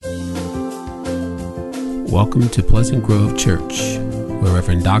Welcome to Pleasant Grove Church, where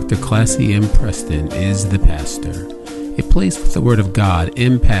Reverend Dr. Classy M. Preston is the pastor. A place where the Word of God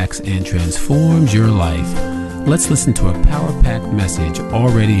impacts and transforms your life. Let's listen to a power-packed message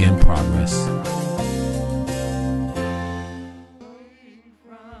already in progress.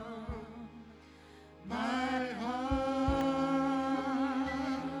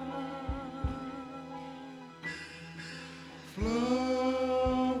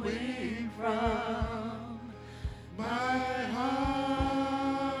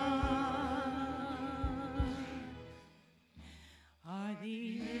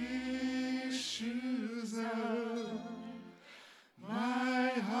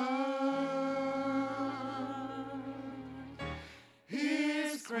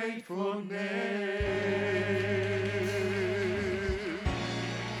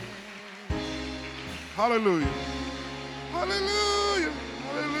 Hallelujah. Hallelujah.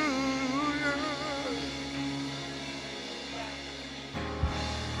 Hallelujah.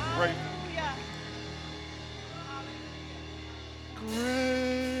 Great.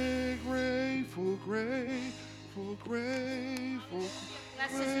 Grateful, grateful, grateful.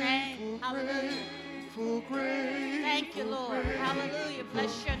 Bless his name. Hallelujah. Grateful. Thank you, Lord. Hallelujah.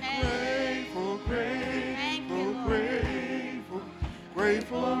 Bless your name. Grateful, Thank you, Lord. grateful,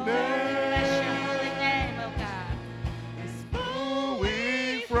 gratefulness. Bless your holy name, oh God.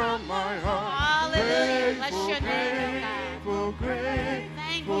 Flowing from my heart. Hallelujah. Bless your name, oh God.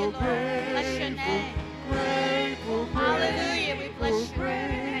 Thank you, Lord. Bless your name. Hallelujah. We bless your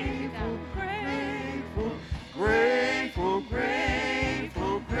name. Thank you, God. Grateful,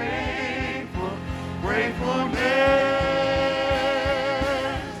 gratefulness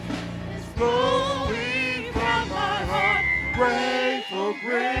is flowing from my heart. Grateful,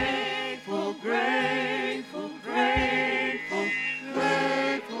 grateful, grateful, grateful,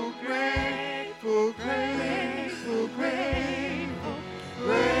 grateful, grateful, grateful, grateful,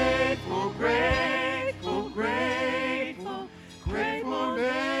 grateful, grateful, grateful,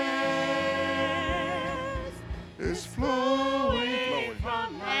 gratefulness is flowing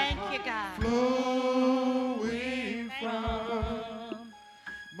from my Thank you, God. flowing from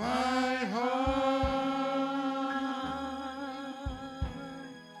my heart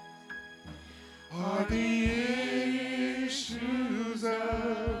are the issues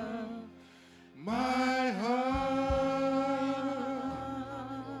of my heart,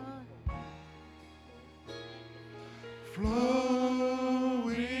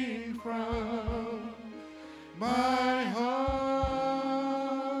 flowing from my heart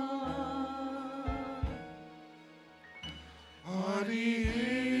are the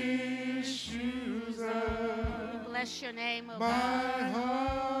issues of Bless your name, oh my God.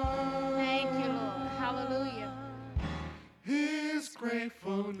 heart. Thank you, Lord. Hallelujah. His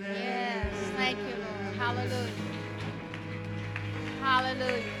gratefulness. Yes. Thank you, Lord. Hallelujah.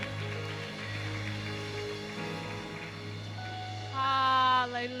 Hallelujah.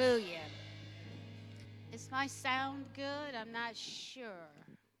 Hallelujah. Is my sound good? I'm not sure.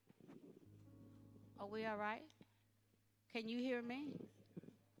 Are we all right? Can you hear me?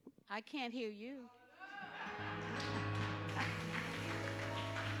 I can't hear you.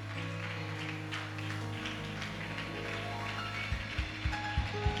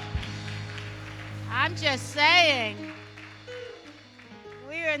 I'm just saying,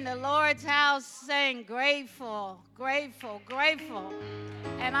 we're in the Lord's house saying grateful, grateful, grateful.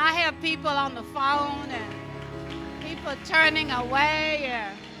 And I have people on the phone and people turning away.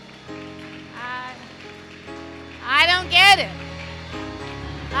 And I don't get it.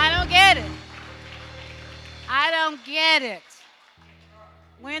 I don't get it. I don't get it.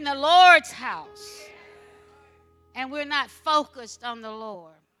 We're in the Lord's house and we're not focused on the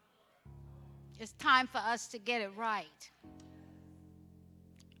Lord. It's time for us to get it right.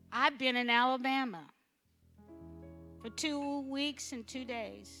 I've been in Alabama for 2 weeks and 2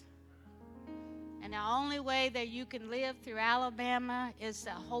 days. And the only way that you can live through Alabama is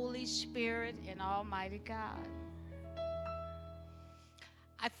the Holy Spirit and Almighty God.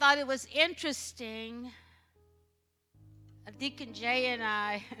 I thought it was interesting. Deacon Jay and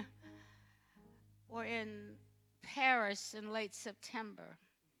I were in Paris in late September.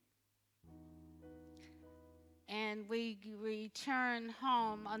 And we returned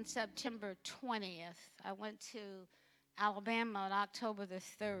home on September 20th. I went to Alabama on October the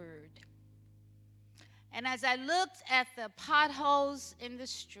 3rd. And as I looked at the potholes in the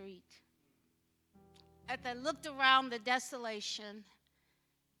street, as I looked around the desolation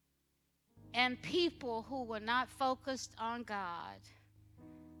and people who were not focused on God,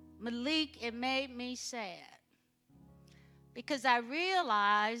 Malik, it made me sad. because I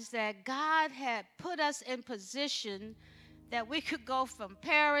realized that God had put us in position that we could go from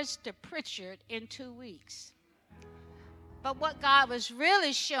Paris to Pritchard in 2 weeks. But what God was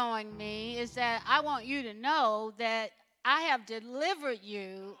really showing me is that I want you to know that I have delivered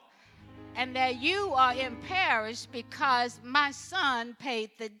you and that you are in Paris because my son paid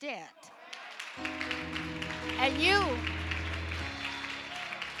the debt. And you're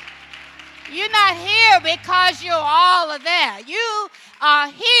not here because you're all of that. You are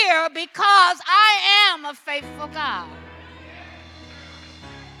here because I am a faithful God.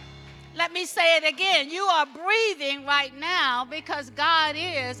 Let me say it again. You are breathing right now because God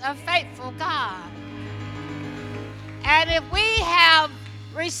is a faithful God. And if we have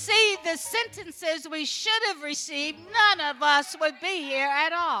received the sentences we should have received, none of us would be here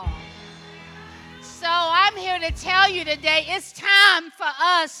at all. So I'm here to tell you today, it's time for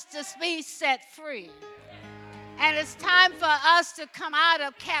us to be set free. And it's time for us to come out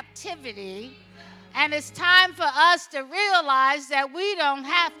of captivity. And it's time for us to realize that we don't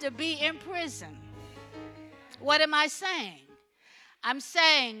have to be in prison. What am I saying? I'm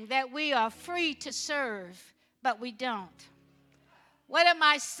saying that we are free to serve, but we don't. What am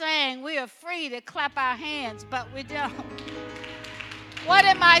I saying? We are free to clap our hands, but we don't. What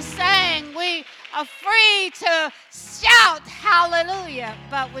am I saying? We are free to shout hallelujah,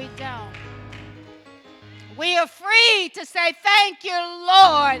 but we don't. We are free to say thank you,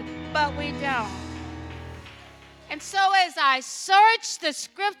 Lord, but we don't. And so as I searched the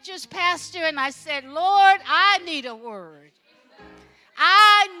scriptures, Pastor, and I said, Lord, I need a word.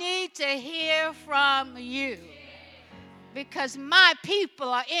 I need to hear from you because my people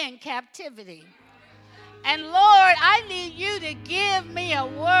are in captivity. And Lord, I need you to give me a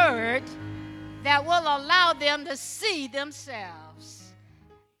word that will allow them to see themselves.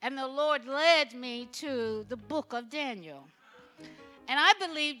 And the Lord led me to the book of Daniel. And I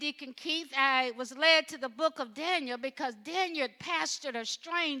believe, Deacon Keith, I was led to the book of Daniel because Daniel pastored a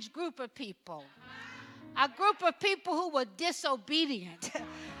strange group of people. A group of people who were disobedient.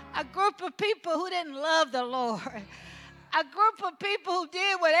 A group of people who didn't love the Lord. A group of people who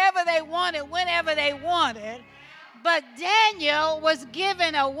did whatever they wanted, whenever they wanted. But Daniel was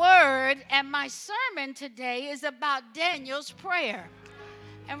given a word, and my sermon today is about Daniel's prayer.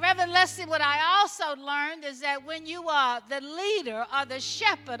 And Reverend Leslie, what I also learned is that when you are the leader or the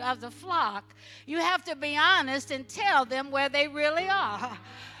shepherd of the flock, you have to be honest and tell them where they really are.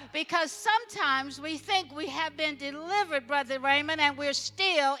 Because sometimes we think we have been delivered, Brother Raymond, and we're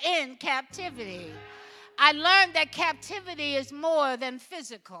still in captivity. I learned that captivity is more than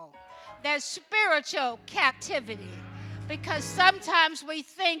physical. There's spiritual captivity. Because sometimes we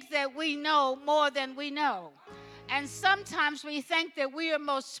think that we know more than we know. And sometimes we think that we are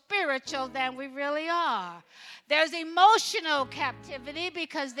more spiritual than we really are. There's emotional captivity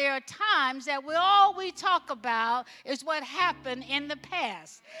because there are times that all we talk about is what happened in the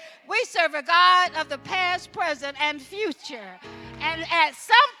past. We serve a God of the past, present, and future. And at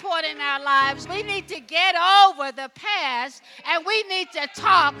some point in our lives, we need to get over the past and we need to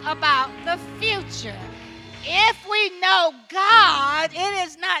talk about the future. If we know God, it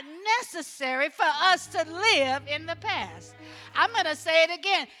is not necessary for us to live in the past. I'm going to say it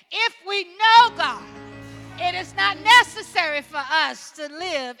again. If we know God, it is not necessary for us to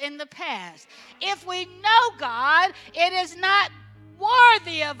live in the past. If we know God, it is not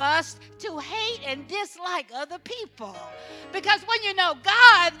worthy of us to hate and dislike other people. Because when you know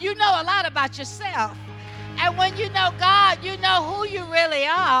God, you know a lot about yourself. And when you know God, you know who you really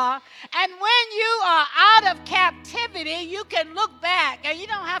are. And when you are out of captivity, you can look back. And you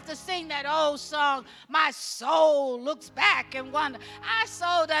don't have to sing that old song, my soul looks back and wonder. Our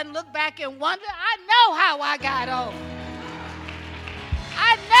soul doesn't look back and wonder. I know how I got over.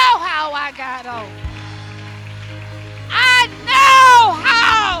 I know how I got over. I know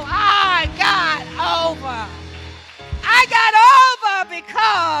how I got over. I got over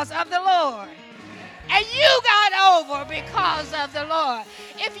because of the Lord. And you got over because of the Lord.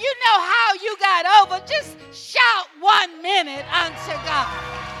 If you know how you got over, just shout 1 minute unto God.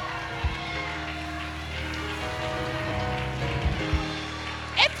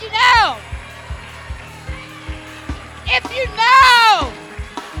 If you know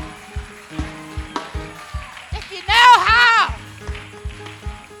how.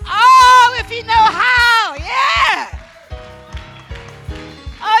 Oh, if you know how, yeah.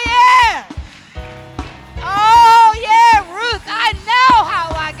 Oh, yeah. Oh, yeah, Ruth, I know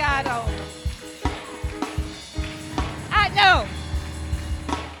how I got over. I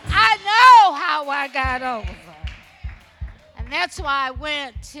know how I got over. And And that's why I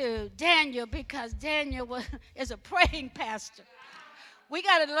went to Daniel, because Daniel is a praying pastor. We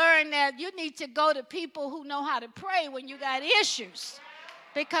got to learn that you need to go to people who know how to pray when you got issues.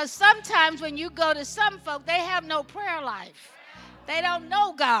 Because sometimes when you go to some folk, they have no prayer life. They don't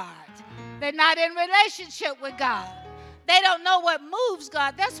know God. They're not in relationship with God. They don't know what moves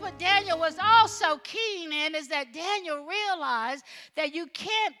God. That's what Daniel was also keen in, is that Daniel realized that you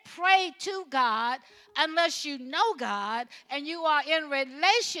can't pray to God unless you know God and you are in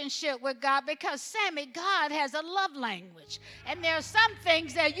relationship with God, because, Sammy, God has a love language. And there are some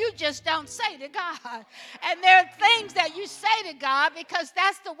things that you just don't say to God. And there are things that you say to God because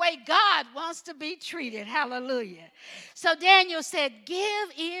that's the way God wants to be treated. Hallelujah. So Daniel said,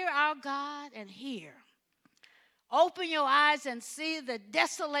 "Give ear, our God, and hear. Open your eyes and see the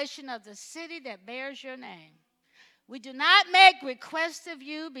desolation of the city that bears your name. We do not make request of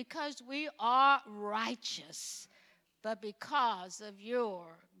you because we are righteous, but because of your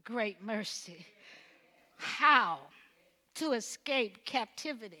great mercy." How to escape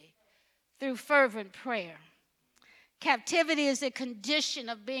captivity? Through fervent prayer. Captivity is a condition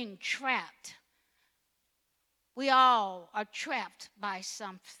of being trapped. We all are trapped by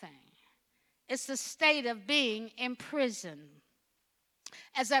something. It's the state of being imprisoned.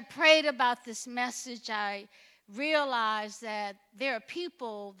 As I prayed about this message, I realized that there are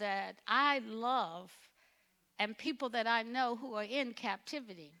people that I love and people that I know who are in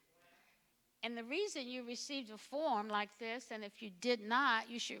captivity. And the reason you received a form like this, and if you did not,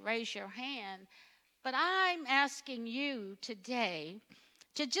 you should raise your hand, but I'm asking you today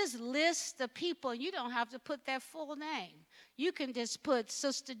to just list the people. You don't have to put their full name. You can just put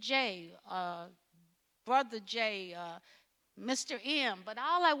Sister J, Brother J, Mr. M. But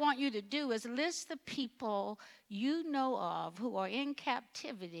all I want you to do is list the people you know of who are in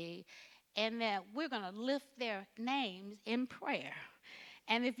captivity, and that we're going to lift their names in prayer.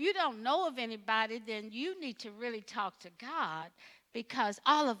 And if you don't know of anybody, then you need to really talk to God, because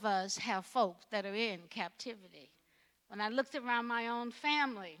all of us have folks that are in captivity. When I looked around my own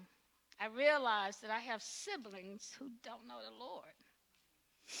family, I realized that I have siblings who don't know the Lord.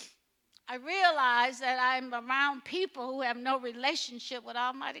 I realized that I'm around people who have no relationship with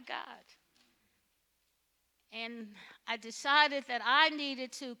Almighty God. And I decided that I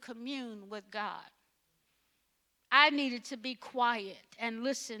needed to commune with God. I needed to be quiet and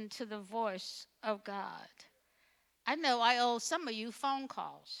listen to the voice of God. I know I owe some of you phone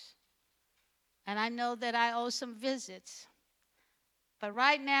calls. And I know that I owe some visits. But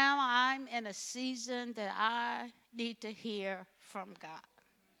right now, I'm in a season that I need to hear from God.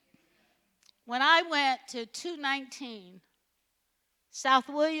 When I went to 219 South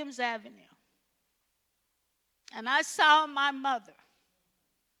Williams Avenue, and I saw my mother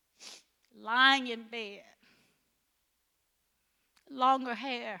lying in bed, longer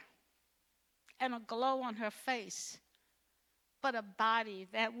hair and a glow on her face, but a body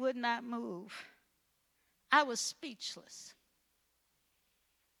that would not move, I was speechless.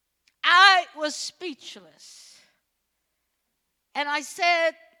 I was speechless. And I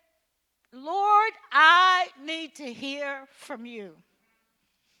said, "Lord, I need to hear from you.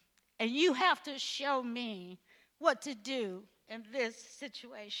 And you have to show me what to do in this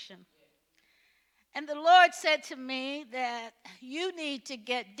situation." And the Lord said to me that you need to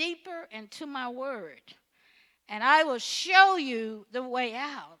get deeper into my word, and I will show you the way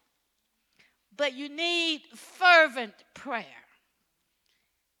out. But you need fervent prayer.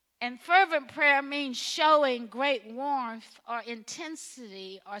 And fervent prayer means showing great warmth or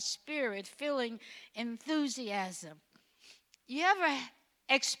intensity or spirit, feeling enthusiasm. You ever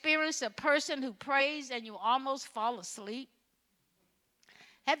experience a person who prays and you almost fall asleep?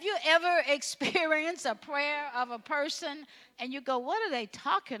 Have you ever experienced a prayer of a person and you go, "What are they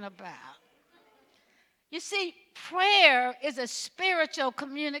talking about?" You see, prayer is a spiritual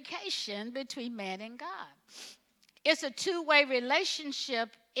communication between man and God. It's a two-way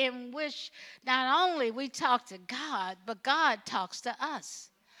relationship in which not only we talk to God, but God talks to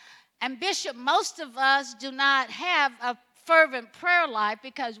us. And Bishop, most of us do not have a fervent prayer life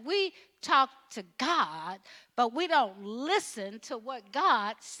because we talk to God, but we don't listen to what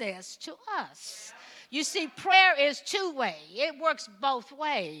God says to us. You see, prayer is two-way. It works both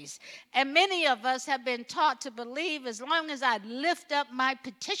ways. And many of us have been taught to believe as long as I lift up my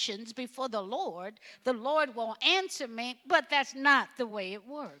petitions before the Lord will answer me, but that's not the way it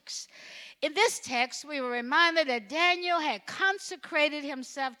works. In this text, we were reminded that Daniel had consecrated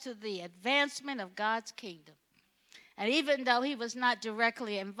himself to the advancement of God's kingdom. And even though he was not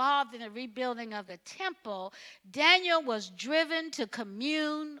directly involved in the rebuilding of the temple, Daniel was driven to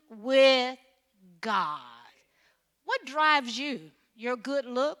commune with God. What drives you? Your good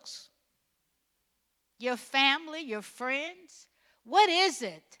looks? Your family? Your friends? What is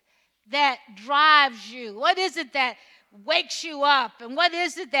it that drives you? What is it that wakes you up? And what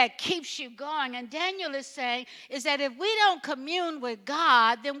is it that keeps you going? And Daniel is saying is that if we don't commune with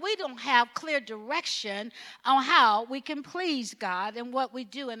God, then we don't have clear direction on how we can please God and what we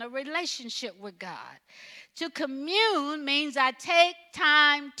do in a relationship with God. To commune means I take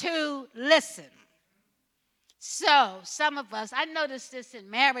time to listen. So some of us, I notice this in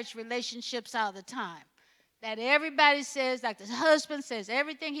marriage relationships all the time, that everybody says, like the husband says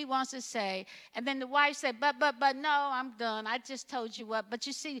everything he wants to say, and then the wife said, but, no, I'm done. I just told you what. But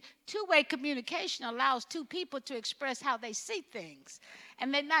you see, two-way communication allows two people to express how they see things,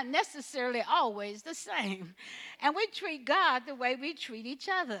 and they're not necessarily always the same. And we treat God the way we treat each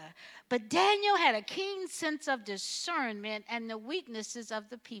other. But Daniel had a keen sense of discernment and the weaknesses of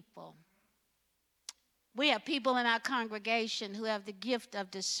the people. We have people in our congregation who have the gift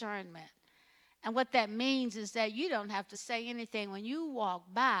of discernment. And what that means is that you don't have to say anything. When you walk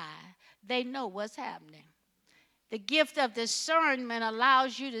by, they know what's happening. The gift of discernment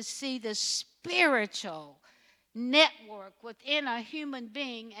allows you to see the spiritual network within a human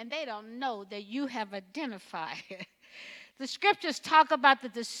being, and they don't know that you have identified it. The scriptures talk about the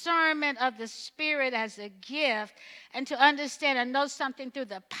discernment of the Spirit as a gift and to understand and know something through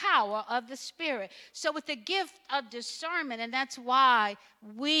the power of the Spirit. So with the gift of discernment, and that's why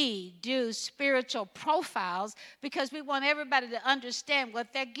we do spiritual profiles, because we want everybody to understand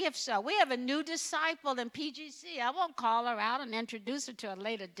what their gifts are. We have a new disciple in PGC. I won't call her out and introduce her to a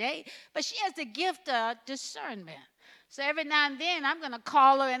later date, but she has the gift of discernment. So every now and then I'm going to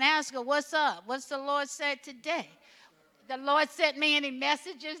call her and ask her, what's up? What's the Lord said today? The Lord sent me any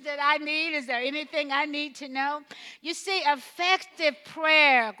messages that I need? Is there anything I need to know? You see, effective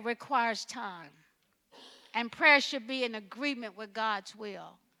prayer requires time. And prayer should be in agreement with God's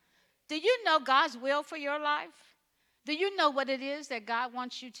will. Do you know God's will for your life? Do you know what it is that God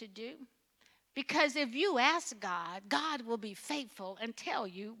wants you to do? Because if you ask God, God will be faithful and tell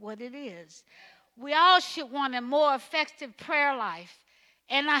you what it is. We all should want a more effective prayer life.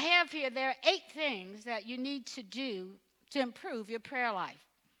 And I have here, there are 8 things that you need to do to improve your prayer life.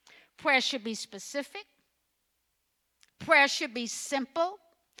 Prayer should be specific. Prayer should be simple.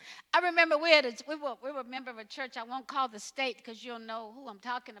 I remember we were a member of a church. I won't call the state because you'll know who I'm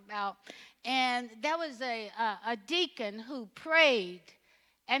talking about. And there was a deacon who prayed,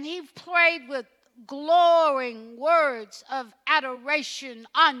 and he prayed with glowing words of adoration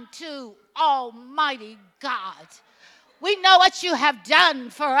unto Almighty God. We know what you have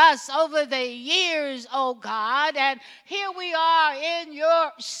done for us over the years, oh God, and here we are in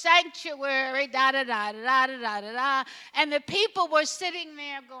your sanctuary, da-da-da-da-da-da-da-da, and the people were sitting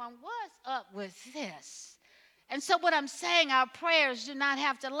there going, what's up with this? And so what I'm saying, our prayers do not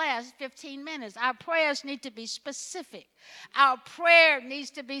have to last 15 minutes. Our prayers need to be specific. Our prayer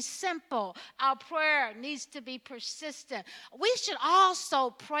needs to be simple. Our prayer needs to be persistent. We should also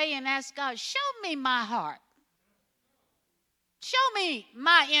pray and ask God, show me my heart. Show me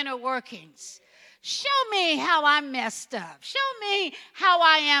my inner workings. Show me how I'm messed up. Show me how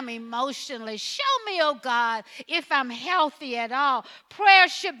I am emotionally. Show me, oh God, if I'm healthy at all. Prayer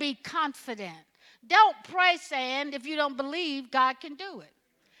should be confident. Don't pray saying if you don't believe God can do it.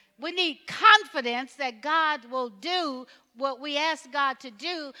 We need confidence that God will do what we ask God to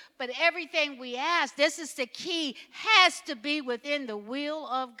do, but everything we ask, this is the key, has to be within the will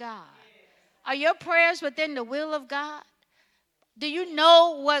of God. Are your prayers within the will of God? Do you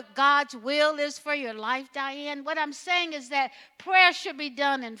know what God's will is for your life, Diane? What I'm saying is that prayer should be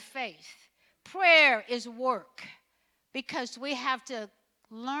done in faith. Prayer is work because we have to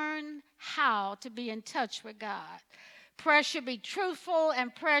learn how to be in touch with God. Prayer should be truthful,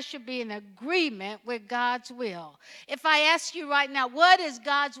 and prayer should be in agreement with God's will. If I ask you right now, what is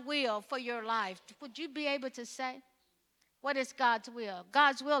God's will for your life? Would you be able to say? What is God's will?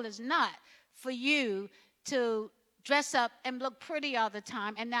 God's will is not for you to dress up and look pretty all the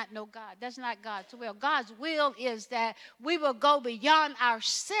time and not know God. That's not God's will. God's will is that we will go beyond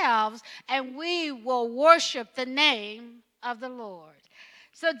ourselves and we will worship the name of the Lord.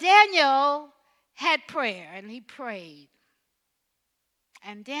 So Daniel had prayer and he prayed.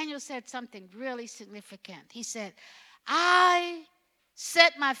 And Daniel said something really significant. He said, I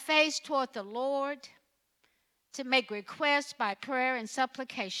set my face toward the Lord to make requests by prayer and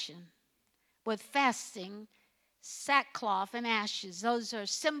supplication with fasting, sackcloth, and ashes. Those are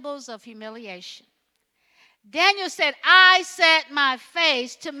symbols of humiliation. Daniel said, I set my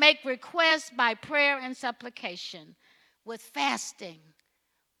face to make requests by prayer and supplication with fasting.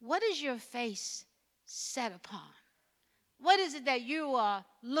 What is your face set upon? What is it that you are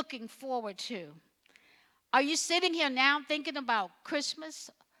looking forward to? Are you sitting here now thinking about Christmas?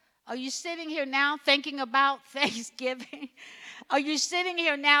 Are you sitting here now thinking about Thanksgiving? Are you sitting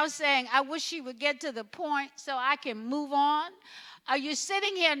here now saying, I wish she would get to the point so I can move on? Are you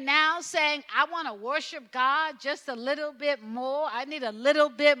sitting here now saying, I want to worship God just a little bit more? I need a little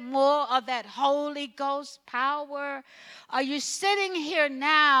bit more of that Holy Ghost power. Are you sitting here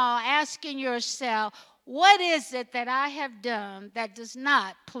now asking yourself, what is it that I have done that does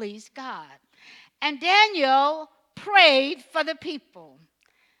not please God? And Daniel prayed for the people.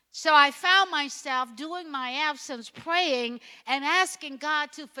 So I found myself during my absence praying and asking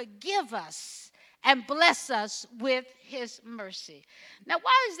God to forgive us and bless us with his mercy. Now,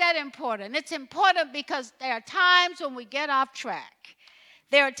 why is that important? It's important because there are times when we get off track.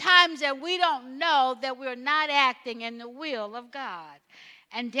 There are times that we don't know that we're not acting in the will of God.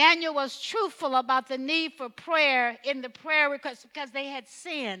 And Daniel was truthful about the need for prayer in the prayer request because they had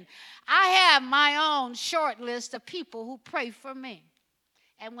sinned. I have my own short list of people who pray for me.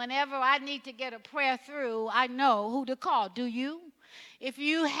 And whenever I need to get a prayer through, I know who to call. Do you? If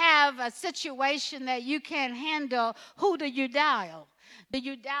you have a situation that you can't handle, who do you dial? Do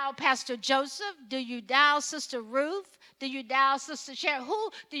you dial Pastor Joseph? Do you dial Sister Ruth? Do you dial Sister Sharon?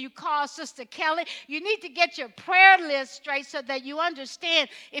 Who do you call Sister Kelly? You need to get your prayer list straight so that you understand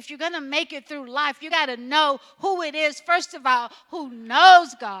if you're going to make it through life, you got to know who it is, first of all, who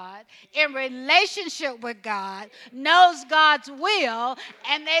knows God, in relationship with God, knows God's will,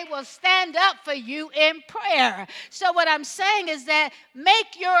 and they will stand up for you in prayer. So what I'm saying is that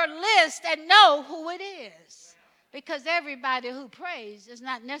make your list and know who it is. Because everybody who prays is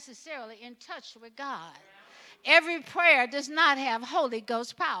not necessarily in touch with God. Every prayer does not have Holy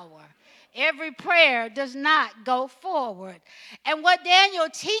Ghost power. Every prayer does not go forward. And what Daniel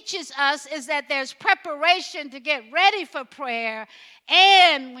teaches us is that there's preparation to get ready for prayer.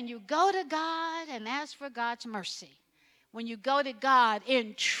 And when you go to God and ask for God's mercy, when you go to God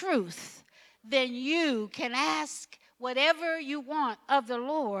in truth, then you can ask whatever you want of the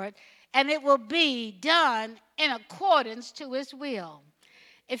Lord, and it will be done in accordance to his will.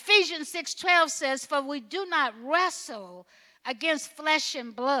 Ephesians 6:12 says, for we do not wrestle against flesh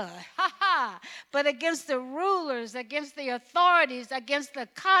and blood, but against the rulers, against the authorities, against the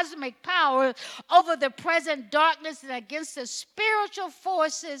cosmic powers over the present darkness, and against the spiritual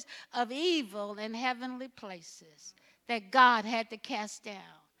forces of evil in heavenly places that God had to cast down.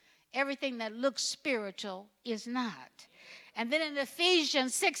 Everything that looks spiritual is not. And then in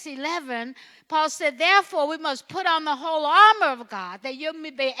Ephesians 6:11, Paul said, therefore, we must put on the whole armor of God, that you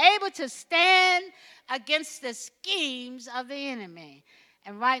may be able to stand against the schemes of the enemy.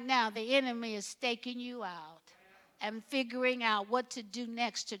 And right now, the enemy is staking you out and figuring out what to do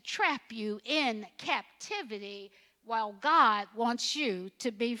next to trap you in captivity while God wants you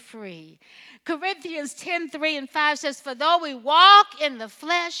to be free. Corinthians 10:3-5 says, for though we walk in the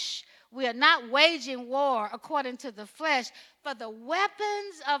flesh, we are not waging war according to the flesh, for the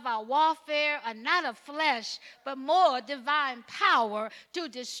weapons of our warfare are not of flesh, but more divine power to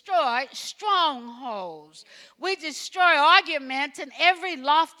destroy strongholds. We destroy arguments and every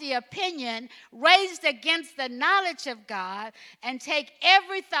lofty opinion raised against the knowledge of God and take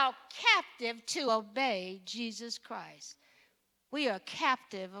every thought captive to obey Jesus Christ. We are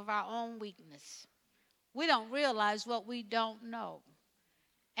captive of our own weakness. We don't realize what we don't know.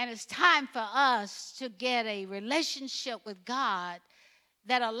 And it's time for us to get a relationship with God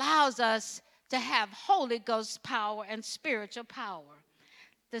that allows us to have Holy Ghost power and spiritual power.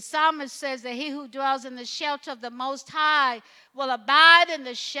 The psalmist says that he who dwells in the shelter of the Most High will abide in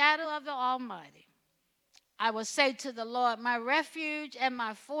the shadow of the Almighty. I will say to the Lord, my refuge and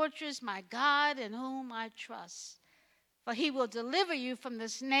my fortress, my God in whom I trust. For he will deliver you from the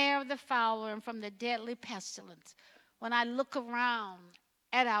snare of the fowler and from the deadly pestilence. When I look around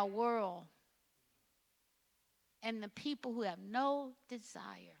at our world and the people who have no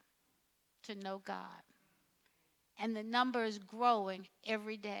desire to know God, and the number is growing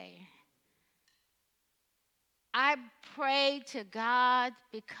every day, I pray to God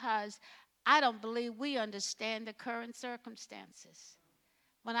because I don't believe we understand the current circumstances.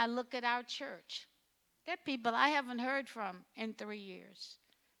 When I look at our church, there are people I haven't heard from in 3 years.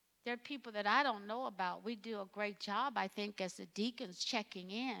 There are people that I don't know about. We do a great job, I think, as the deacons checking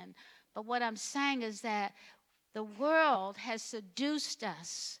in. But what I'm saying is that the world has seduced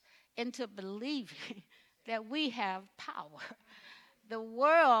us into believing that we have power. The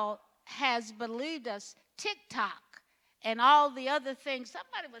world has believed us. TikTok and all the other things.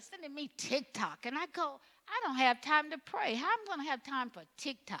 Somebody was sending me TikTok, and I go, I don't have time to pray. How am I going to have time for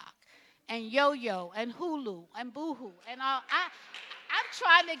TikTok? and Yo-Yo and Hulu and Boohoo and all. I'm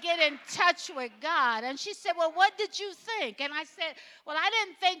trying to get in touch with God. And she said, well, what did you think? And I said, well, I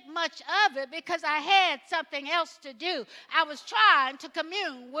didn't think much of it because I had something else to do. I was trying to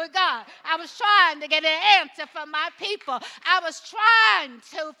commune with God. I was trying to get an answer from my people. I was trying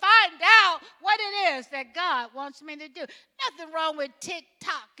to find out what it is that God wants me to do. Nothing wrong with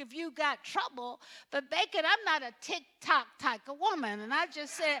TikTok if you got trouble. But Bacon, I'm not a TikTok type of woman. And I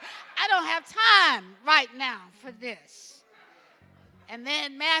just said, I don't have time right now for this. And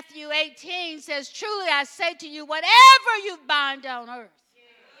then Matthew 18 says, truly I say to you, whatever you bind on earth,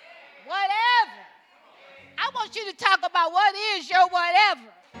 whatever. I want you to talk about what is your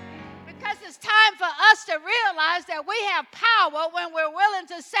whatever. Because it's time for us to realize that we have power when we're willing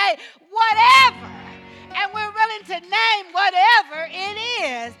to say whatever. And we're willing to name whatever it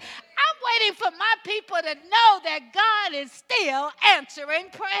is. I'm waiting for my people to know that God is still answering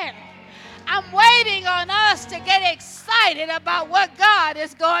prayer. I'm waiting on us to get excited about what God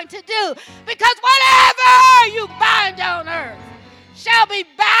is going to do. Because whatever you bind on earth shall be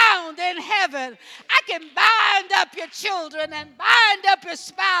bound in heaven. I can bind up your children and bind up your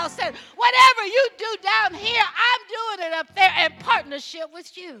spouse. And whatever you do down here, I'm doing it up there in partnership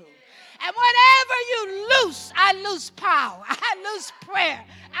with you. And whatever you loose, I lose power. I lose prayer.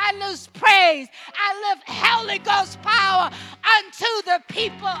 I lose praise. I lift Holy Ghost power unto the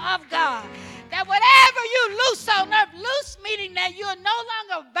people of God. That whatever you loose on earth, loose meaning that you're no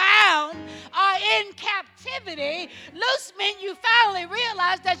longer bound or in captivity. Loose means you finally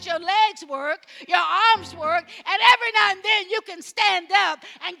realize that your legs work, your arms work, and every now and then you can stand up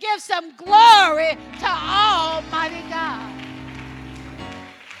and give some glory to Almighty God.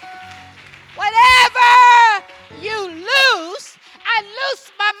 Whatever you loose, I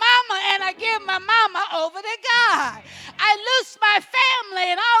loose my mama and I give my mama over to God. I loose my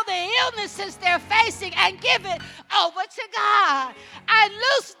family and all the illnesses they're facing and give it over to God. I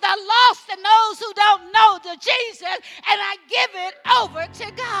loose the lost and those who don't know the Jesus and I give it over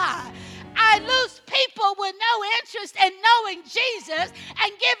to God. I lose people with no interest in knowing Jesus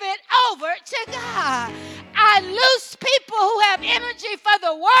and give it over to God. I lose people who have energy for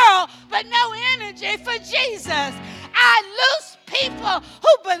the world but no energy for Jesus. I lose people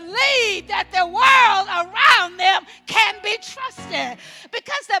who believe that the world around them can be trusted.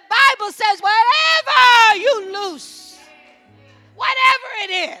 Because the Bible says whatever you loose, whatever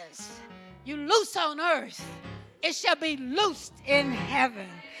it is, you loose on earth, it shall be loosed in heaven.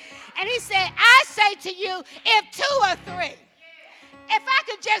 And he said, I say to you, if two or three, if I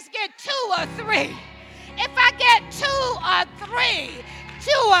could just get two or three, if I get two or three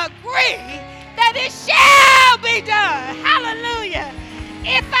to agree that it shall be done, hallelujah.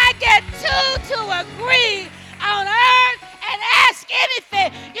 If I get two to agree on earth and ask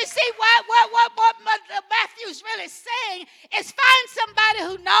anything, you see what Matthew's really saying is find somebody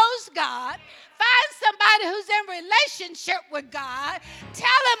who knows God. Find somebody who's in relationship with God.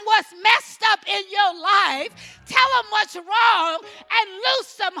 Tell them what's messed up in your life. Tell them what's wrong and loose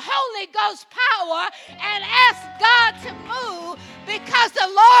some Holy Ghost power and ask God to move because the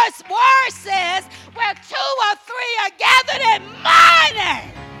Lord's word says where two or three are gathered in my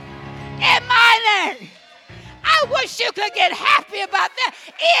name. In my name. I wish you could get happy about that.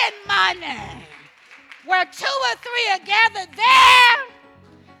 In my name. Where two or three are gathered there,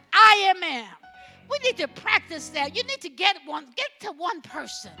 I am. We need to practice that. You need to get to one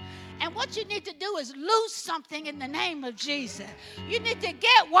person. And what you need to do is lose something in the name of Jesus. You need to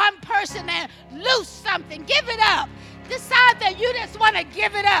get one person and lose something. Give it up. Decide that you just want to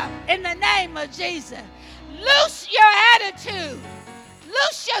give it up in the name of Jesus. Loose your attitude.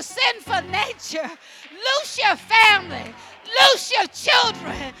 Loose your sinful nature. Loose your family. Loose your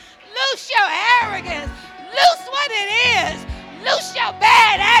children. Loose your arrogance. Loose what it is. Loose your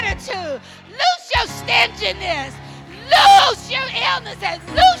bad attitude. Loose your stinginess. Loose your illnesses.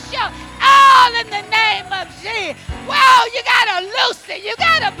 Loose your all in the name of Jesus. Wow, you got to loose it. You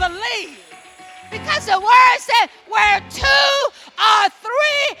got to believe. Because the word said, where two or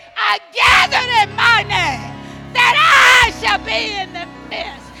three are gathered in my name, that I shall be in the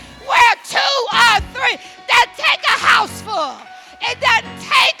midst. Where two or three, that take a house full. It doesn't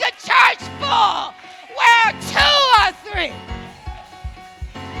take a church full. Where two or three.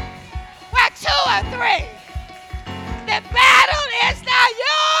 Where two or three. The battle is not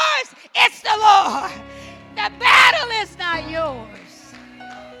yours. It's the Lord. The battle is not yours.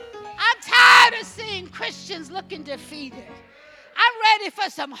 I'm tired of seeing Christians looking defeated. I'm ready for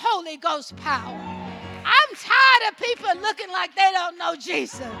some Holy Ghost power. I'm tired of people looking like they don't know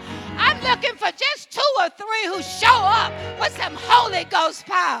Jesus. I'm looking for just two or three who show up with some Holy Ghost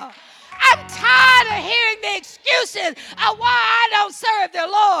power. I I'm tired of hearing the excuses of why I don't serve the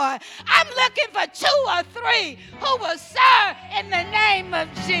Lord. I'm looking for 2 or 3 who will serve in the name of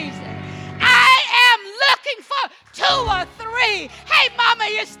Jesus. I am looking for 2 or 3. Hey, mama,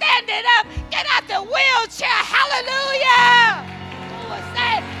 you're standing up. Get out the wheelchair. Hallelujah. Who will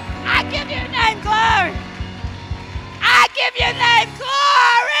say, I give your name glory. I give your name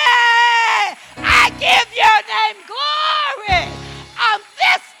glory. I give your name glory. On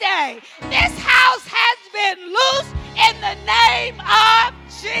this day, this house has been loosed in the name of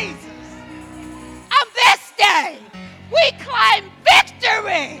Jesus. On this day, we claim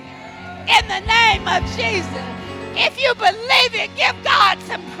victory in the name of Jesus. If you believe it, give God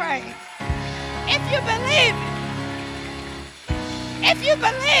some praise. If you believe it, if you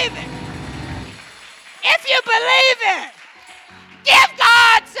believe it, if you believe it, give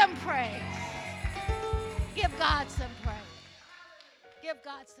God some praise. Give God some praise. Give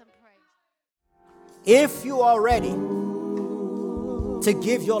God some praise. If you are ready to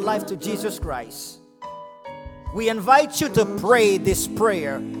give your life to Jesus Christ, we invite you to pray this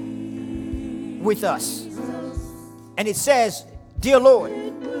prayer with us. And it says, Dear Lord,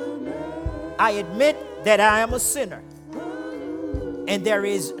 I admit that I am a sinner, and there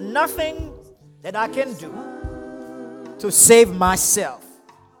is nothing that I can do to save myself.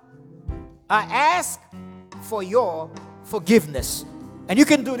 I ask for your forgiveness. And you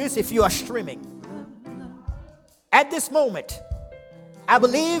can do this if you are streaming. At this moment, I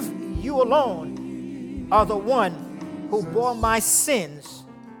believe you alone are the one who bore my sins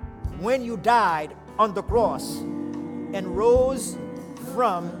when you died on the cross and rose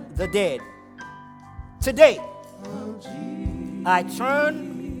from the dead. Today, I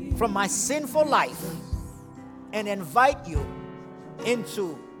turn from my sinful life and invite you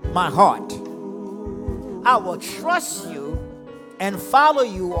into my heart. I will trust you and follow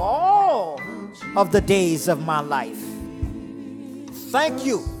you all of the days of my life. Thank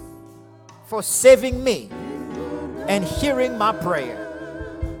you for saving me and hearing my prayer.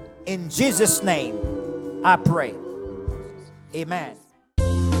 In Jesus' name, I pray. Amen.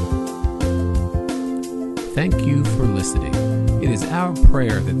 Thank you for listening. It is our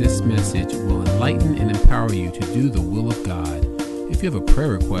prayer that this message will enlighten and empower you to do the will of God. If you have a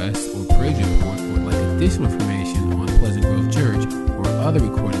prayer request or praise report or would like additional information on Pleasant Grove Church or other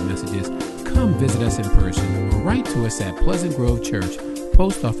recorded messages, come visit us in person or write to us at Pleasant Grove Church,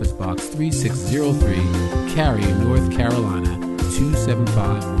 Post Office Box 3603, Cary, North Carolina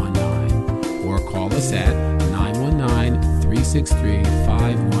 27519, or call us at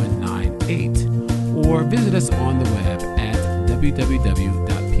 919-363-5198, or visit us on the web at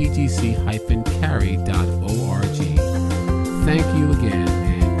www.pgc-cary.org. Thank you again.